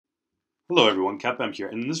Hello everyone, CapM here,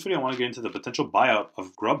 and in this video I want to get into the potential buyout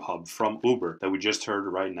of Grubhub from Uber that we just heard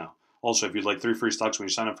right now. Also, if you'd like 3 free stocks when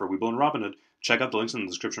you sign up for Webull and Robinhood, check out the links in the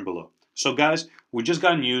description below. So guys, we just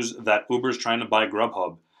got news that Uber's trying to buy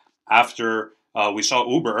Grubhub after we saw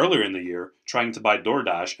Uber earlier in the year trying to buy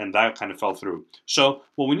DoorDash, and that kind of fell through. So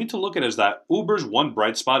what we need to look at is that Uber's one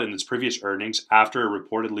bright spot in its previous earnings after it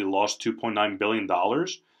reportedly lost $2.9 billion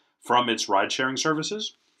from its ride-sharing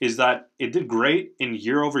services is that it did great in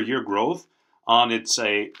year-over-year growth on its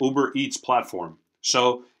Uber Eats platform.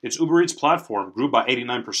 So its Uber Eats platform grew by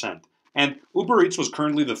 89%. And Uber Eats was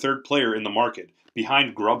currently the third player in the market,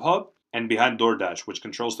 behind Grubhub and behind DoorDash, which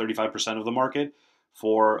controls 35% of the market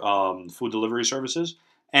for food delivery services.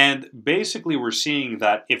 And basically we're seeing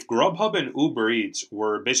that if Grubhub and Uber Eats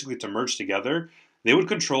were basically to merge together, they would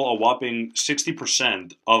control a whopping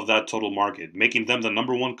 60% of that total market, making them the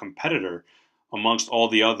 #1 competitor amongst all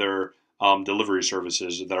the other delivery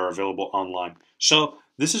services that are available online. So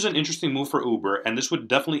this is an interesting move for Uber, and this would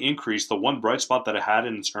definitely increase the one bright spot that it had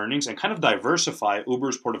in its earnings and kind of diversify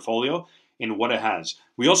Uber's portfolio in what it has.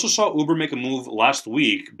 We also saw Uber make a move last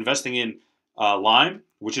week, investing in Lime,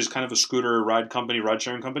 which is kind of a scooter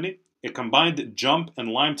ride-sharing company. It combined Jump and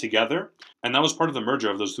Lime together, and that was part of the merger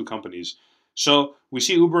of those two companies. So we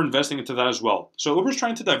see Uber investing into that as well. So Uber's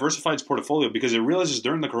trying to diversify its portfolio because it realizes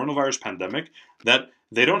during the coronavirus pandemic that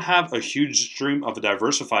they don't have a huge stream of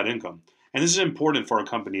diversified income. And this is important for a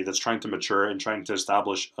company that's trying to mature and trying to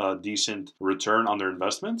establish a decent return on their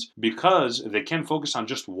investments because they can't focus on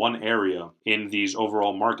just one area in these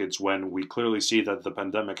overall markets when we clearly see that the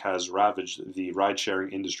pandemic has ravaged the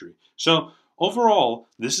ride-sharing industry. So overall,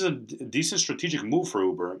 this is a decent strategic move for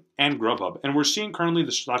Uber and Grubhub, and we're seeing currently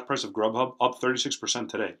the stock price of Grubhub up 36%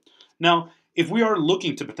 today. Now, if we are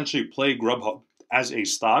looking to potentially play Grubhub as a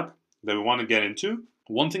stock that we want to get into,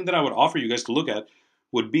 one thing that I would offer you guys to look at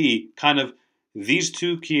would be kind of these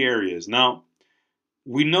two key areas. Now,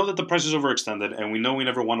 we know that the price is overextended, and we know we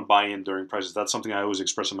never want to buy in during prices. That's something I always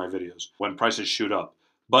express in my videos when prices shoot up.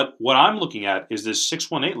 But what I'm looking at is this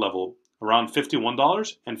 618 level around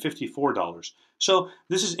 $51 and $54. So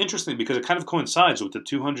this is interesting because it kind of coincides with the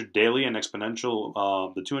 200 daily and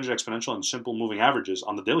exponential, the 200 exponential and simple moving averages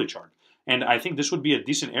on the daily chart. And I think this would be a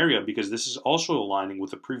decent area because this is also aligning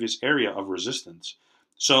with the previous area of resistance.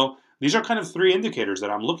 So these are kind of 3 indicators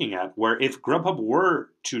that I'm looking at where if Grubhub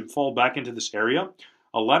were to fall back into this area,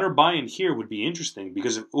 a ladder buy-in here would be interesting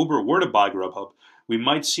because if Uber were to buy Grubhub, we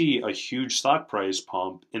might see a huge stock price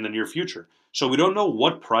pump in the near future. So we don't know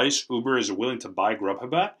what price Uber is willing to buy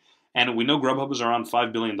Grubhub at, and we know Grubhub is around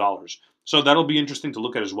 $5 billion. So that'll be interesting to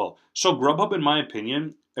look at as well. So Grubhub, in my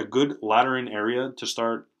opinion, a good ladder-in area to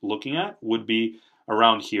start looking at would be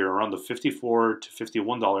around here, around the $54 to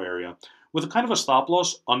 $51 area, with a kind of a stop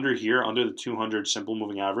loss under here, under the 200 simple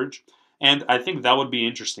moving average. And I think that would be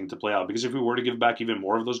interesting to play out because if we were to give back even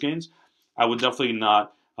more of those gains, I would definitely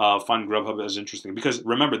not find Grubhub as interesting. Because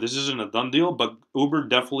remember, this isn't a done deal, but Uber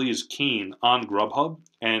definitely is keen on Grubhub,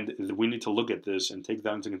 and we need to look at this and take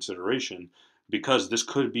that into consideration because this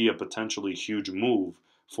could be a potentially huge move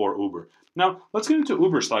for Uber. Now, let's get into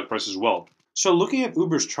Uber stock price as well. So looking at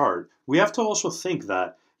Uber's chart, we have to also think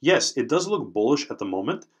that, yes, it does look bullish at the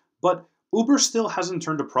moment, but Uber still hasn't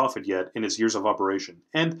turned a profit yet in its years of operation.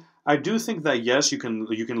 And I do think that, yes, you can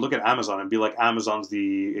look at Amazon and be like Amazon's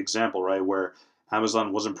the example, right, where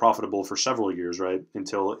Amazon wasn't profitable for several years, right,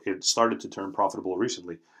 until it started to turn profitable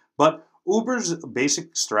recently. But Uber's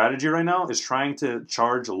basic strategy right now is trying to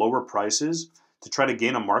charge lower prices to try to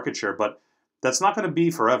gain a market share, but that's not going to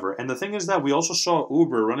be forever. And the thing is that we also saw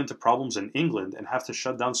Uber run into problems in England and have to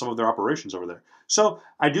shut down some of their operations over there. So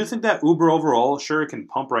I do think that Uber overall, sure, it can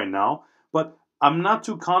pump right now, but I'm not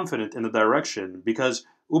too confident in the direction because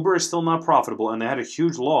Uber is still not profitable and they had a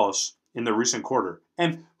huge loss in the recent quarter.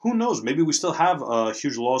 And who knows, maybe we still have a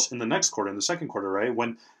huge loss in the next quarter, in the second quarter, right?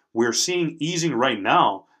 When we're seeing easing right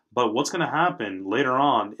now, but what's going to happen later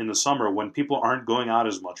on in the summer when people aren't going out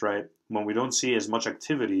as much, right? When we don't see as much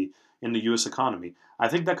activity in the US economy. I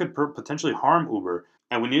think that could potentially harm Uber,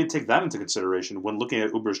 and we need to take that into consideration when looking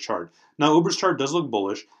at Uber's chart. Now, Uber's chart does look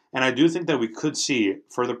bullish, and I do think that we could see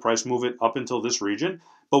further price movement up until this region,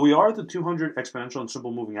 but we are at the 200 exponential and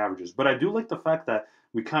simple moving averages. But I do like the fact that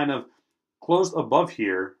we kind of closed above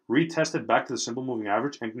here, retested back to the simple moving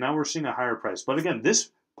average, and now we're seeing a higher price. But again, this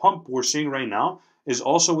pump we're seeing right now is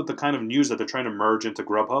also with the kind of news that they're trying to merge into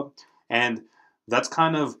Grubhub, and that's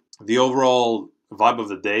kind of the overall vibe of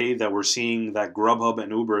the day that we're seeing that Grubhub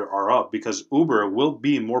and Uber are up because Uber will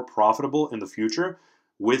be more profitable in the future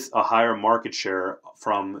with a higher market share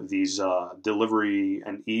from these delivery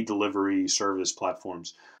and e-delivery service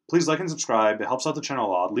platforms. Please like and subscribe. It helps out the channel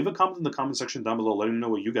a lot. Leave a comment in the comment section down below letting me know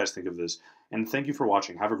what you guys think of this. And thank you for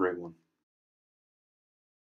watching. Have a great one.